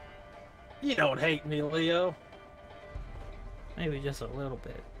 You don't hate me, Leo. Maybe just a little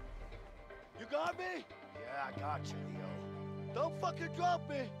bit. You got me? Yeah, I got you, Leo. Don't fucking drop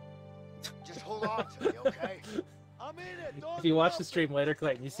me. Just hold on to me, okay? I'm in it. Don't If you watch drop the stream later,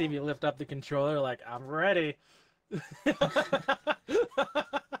 Clayton, you see me lift up the controller like, I'm ready.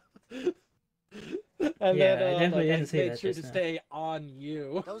 And Yeah, then, I definitely like, didn't see made that sure just to now. stay on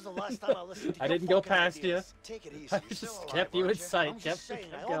you. That was the last time I listened to I your didn't go fucking past ideas. you. Take it easy. I You're just still kept alive, you in aren't you? sight, I'm kept just saying,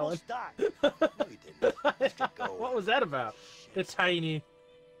 I going. almost died. No, you didn't. Just get going. What was that about? The tiny.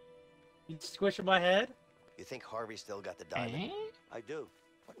 You squishing my head? You think Harvey still got the diamond? I do.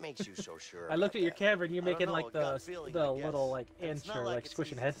 What makes you so sure? I looked at your camera and you're I don't making know, like a gut the feeling, the I guess. little like It's inch not or like it's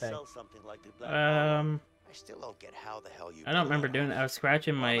squishing easy head to thing. sell something like the Black I still don't get how the hell you. I don't remember doing that. I was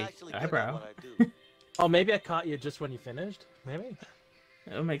scratching I'm my actually good at eyebrow. what I do. Oh, maybe I caught you just when you finished. Maybe.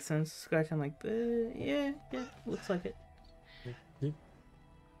 It makes sense. Scratching like, yeah, looks like it.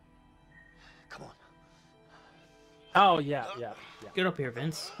 Come on. Oh yeah. Get up here,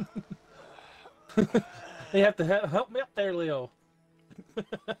 Vince. You have to help me up there, Leo.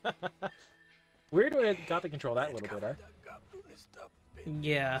 Weird way I got to control that a little bit, eh?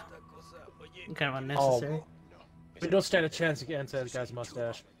 Yeah. Kind of unnecessary. We don't stand a chance against that guy's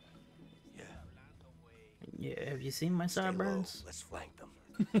mustache. Yeah, have you seen my sideburns? Let's flank them.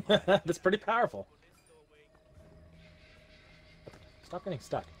 That's pretty powerful. Stop getting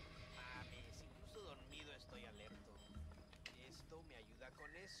stuck.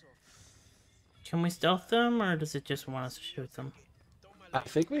 Can we stealth them, or does it just want us to shoot them? I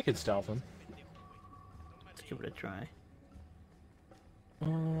think we can stealth him. Let's give it a try.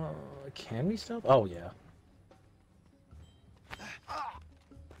 Can we stealth? Oh yeah.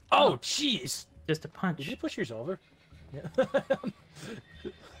 Oh jeez! Just a punch. Did you push yours over? Yeah. Don't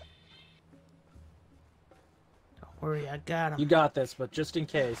worry, I got him. You got this, but just in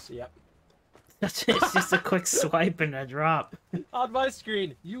case, yep. It's just a quick swipe and a drop. On my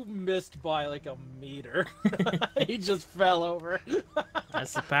screen, you missed by like a meter. He just fell over.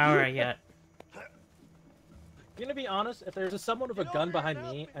 That's the power I get. Gonna be honest, if there's someone with a gun behind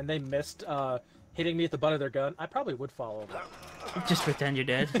me and they missed hitting me at the butt of their gun, I probably would fall over. Just pretend you're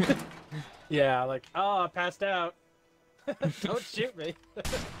dead. Yeah, like, oh, I passed out. Don't shoot me.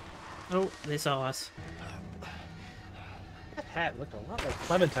 Oh, they saw us. That hat looked a lot like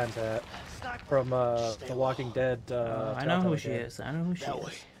Clementine's hat from The Walking Dead. I know who she is. I know who she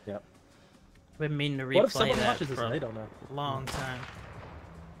is. Yep. I've been meaning to What if replay someone that watches this for and they don't know? a long time.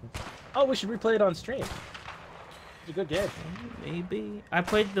 Oh, we should replay it on stream. It's a good game. Maybe. I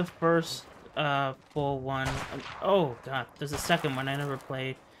played the first full one. Oh god, there's a second one I never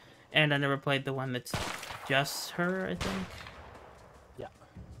played. And I never played the one that's just her, I think. Yeah.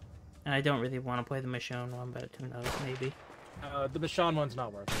 And I don't really want to play the Michonne one, but who knows, maybe. The Michonne one's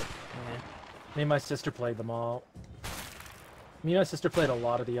not worth it. Yeah. Me and my sister played them all. Me and my sister played a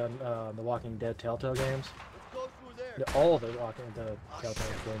lot of the Walking Dead Telltale games. All of the Telltale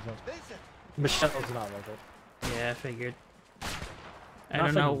games. Michelle's not worth it. Yeah, I figured. I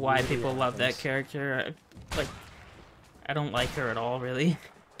Nothing don't know why really people love that happens. character. I don't like her at all, really.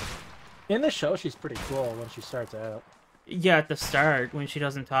 In the show, she's pretty cool when she starts out. Yeah, at the start, when she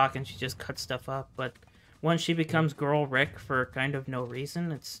doesn't talk and she just cuts stuff up, but once she becomes Girl Rick for kind of no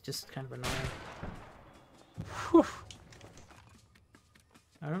reason, it's just kind of annoying. Whew.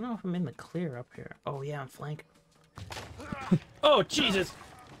 I don't know if I'm in the clear up here. Oh yeah, I'm flanking. Oh, Jesus!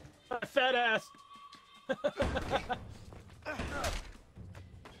 My fat ass!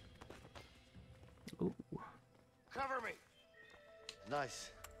 Ooh. Cover me.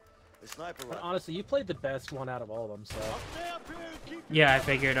 Nice. The sniper But rifle. honestly, you played the best one out of all of them, so... Yeah, I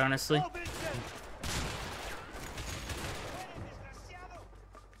figured, honestly.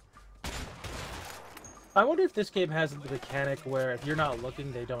 I wonder if this game has the mechanic where if you're not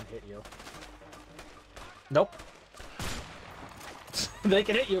looking, they don't hit you. Nope. They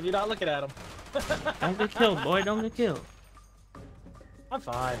can hit you if you're not looking at them. Don't get killed, boy. Don't get killed. I'm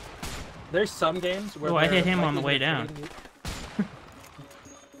fine. There's some games where... Oh, I hit they're, him like, on the way even down. treating you-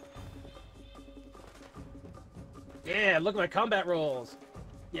 Yeah, look at my combat rolls.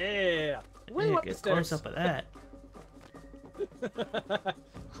 Yeah. Way Yeah, up the get close stairs. up of that.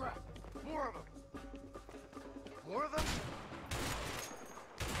 Crap. More of them. More of them?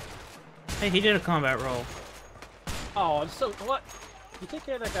 Hey, he did a combat roll. Oh, so what? You take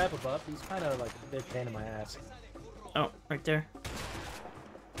care of that guy up above. He's kind of like a big pain in my ass. Oh, right there.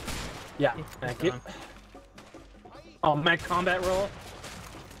 Yeah, Yeah, thank he's you. gone. Oh, my combat roll.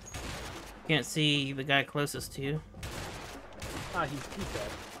 Can't see the guy closest to you. Ah, he's dead.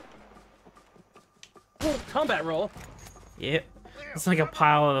 Oh, combat roll. Yep. It's like a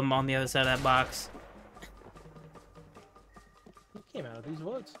pile of them on the other side of that box. He came out of these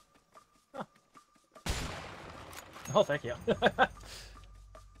woods. Huh. Oh, thank you.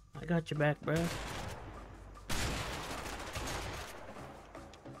 I got your back, bro.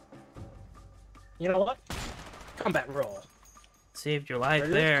 You know what? Combat roll. Saved your life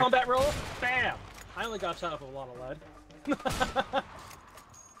Ready? there. Combat roll. Bam! I only got shot up with a lot of lead.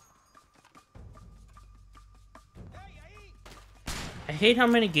 I hate how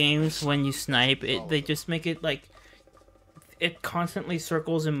many games when you snipe, they just make it like it constantly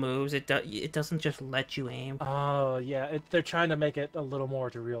circles and moves. It doesn't just let you aim. Oh, yeah. They're trying to make it a little more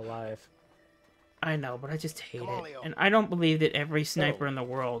to real life. I know, but I just hate on, it. Leo. And I don't believe that every sniper in the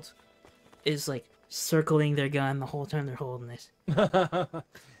world is like circling their gun the whole time they're holding this.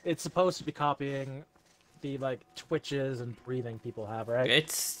 It's supposed to be copying the like twitches and breathing people have, right?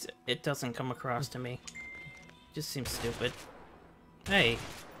 It doesn't come across to me. Just seems stupid. Hey.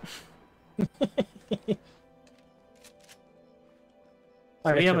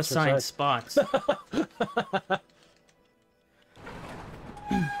 So we have assigned spots.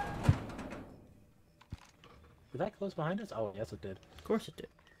 Did that close behind us? Oh, yes, it did. Of course it did.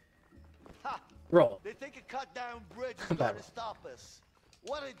 Ha! Roll. They think a cut down bridge is Combat going roll. to stop us.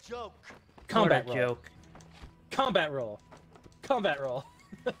 What a joke. Combat what a roll. joke. Combat roll. Combat roll.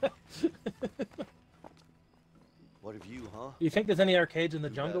 What of you, huh? You think there's any arcades in the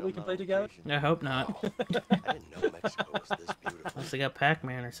jungle we can play together? I hope not. I didn't know Mexico was this beautiful. Unless they got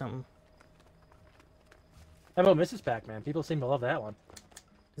Pac-Man or something. How about Mrs. Pac-Man? People seem to love that one.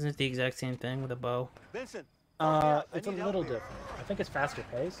 Isn't it the exact same thing with a bow? Vincent. It's a little different. I think it's faster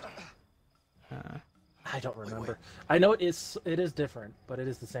paced. Uh, I don't remember. I know it is different, but it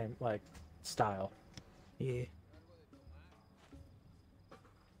is the same like style. yeah.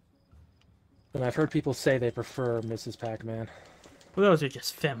 And I've heard people say they prefer Mrs. Pac-Man. Well, those are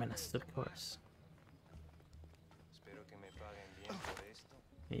just feminists, of course.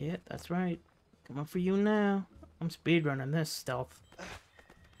 Yeah, that's right. Coming for you now. I'm speedrunning this stealth.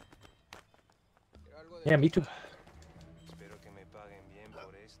 Yeah, me too.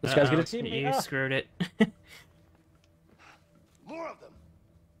 This guy's gonna see me. You screwed it. More of them.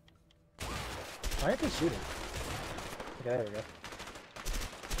 Why aren't they shooting? Okay, there we go.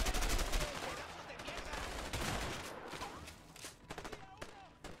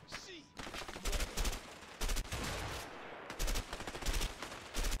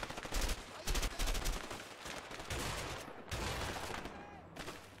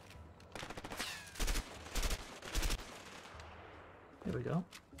 There we go.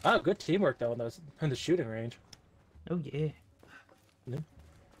 Oh, good teamwork though in the shooting range. Oh yeah. Yeah.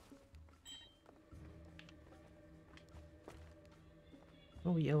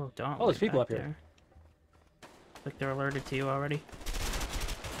 Oh, yellow dot. Oh, there's people up here. There. Like they're alerted to you already.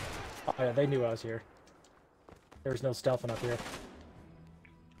 Oh yeah, they knew I was here. There was no stealthing up here.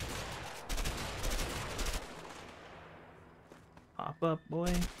 Pop up,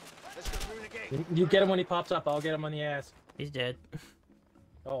 boy. You get him when he pops up. I'll get him on the ass. He's dead.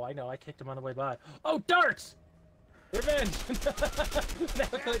 Oh, I know. I kicked him on the way by. Oh, darts! Revenge!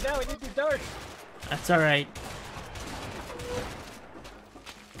 now we need to do darts. That's all right.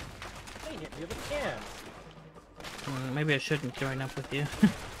 Hey, hit me with a can. Maybe I shouldn't join up with you.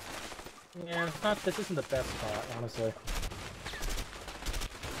 Yeah, it's not. This isn't the best spot, honestly.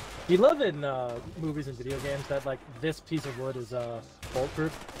 You love in movies and video games that like this piece of wood is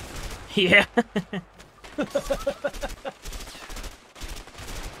bulletproof. Yeah.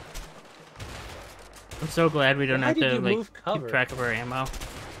 I'm so glad we don't have to like keep track of our ammo.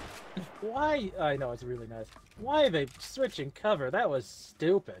 Why? I know it's really nice. Why are they switching cover? That was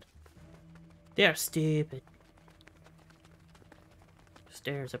stupid. They're stupid.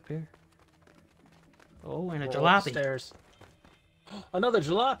 Stairs up here. Oh, and a jalopy. Stairs. Another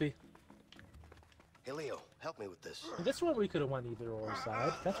jalopy. Hey, Leo, help me with this. This one we could have won either or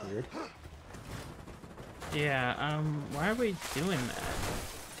side. That's weird. Yeah, why are we doing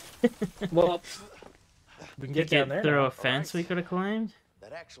that? Well, we can get down there. Through a fence we could have climbed?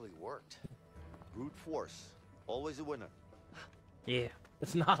 That actually worked. Brute force. Always a winner. Yeah.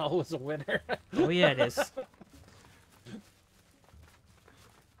 It's not always a winner. Oh yeah, it is.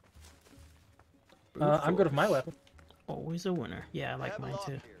 I'm good with my weapon. Always a winner. Yeah, I like mine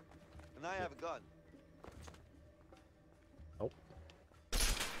too. Here, and I have a gun. Oh.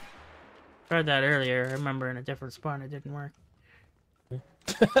 Tried that earlier. I remember in a different spot and it didn't work.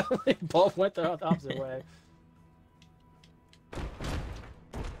 They both went the opposite way.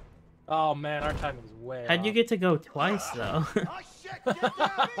 Oh man, our timing is way How'd off. you get to go twice though?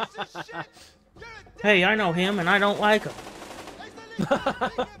 Hey, I know him and I don't like him.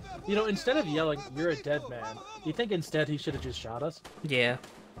 You know, instead of yelling, "You're a dead man," you think instead he should have just shot us? Yeah.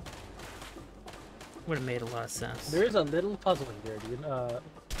 Would have made a lot of sense. There is a little puzzle here, dude.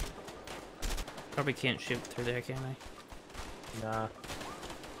 Probably can't shoot through there, can I? Nah.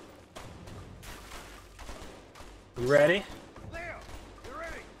 You ready? Leo, you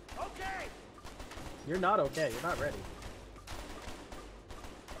ready? Okay. You're not okay. You're not ready.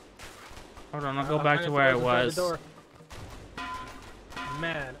 Hold on, I'll go back to where I was.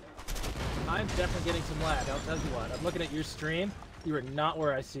 Man, I'm definitely getting some lag. I'll tell you what. I'm looking at your stream. You are not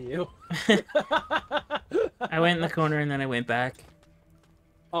where I see you. I went in the corner and then I went back.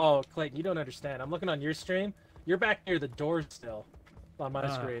 Oh, Clayton, you don't understand. I'm looking on your stream. You're back near the door still on my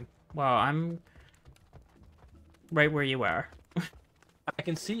screen. Well, I'm right where you are. I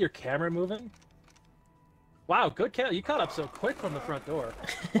can see your camera moving. Wow, good count. You caught up so quick from the front door.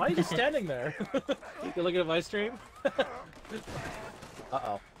 Why are you just standing there? You looking at my stream?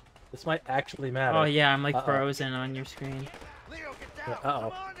 Uh-oh. This might actually matter. Oh yeah, I'm like frozen on your screen. Yeah,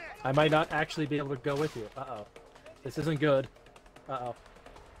 uh-oh. I might not actually be able to go with you. Uh-oh. This isn't good. Uh-oh.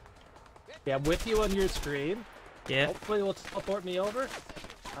 Yeah, I'm with you on your screen. Yeah. Hopefully it will teleport me over.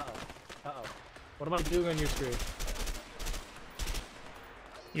 Uh-oh. Uh-oh. What am I doing on your screen?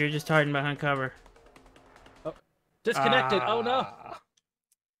 You're just hiding behind cover. Oh. Disconnected! Oh no!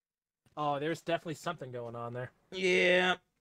 Oh, there's definitely something going on there. Yeah.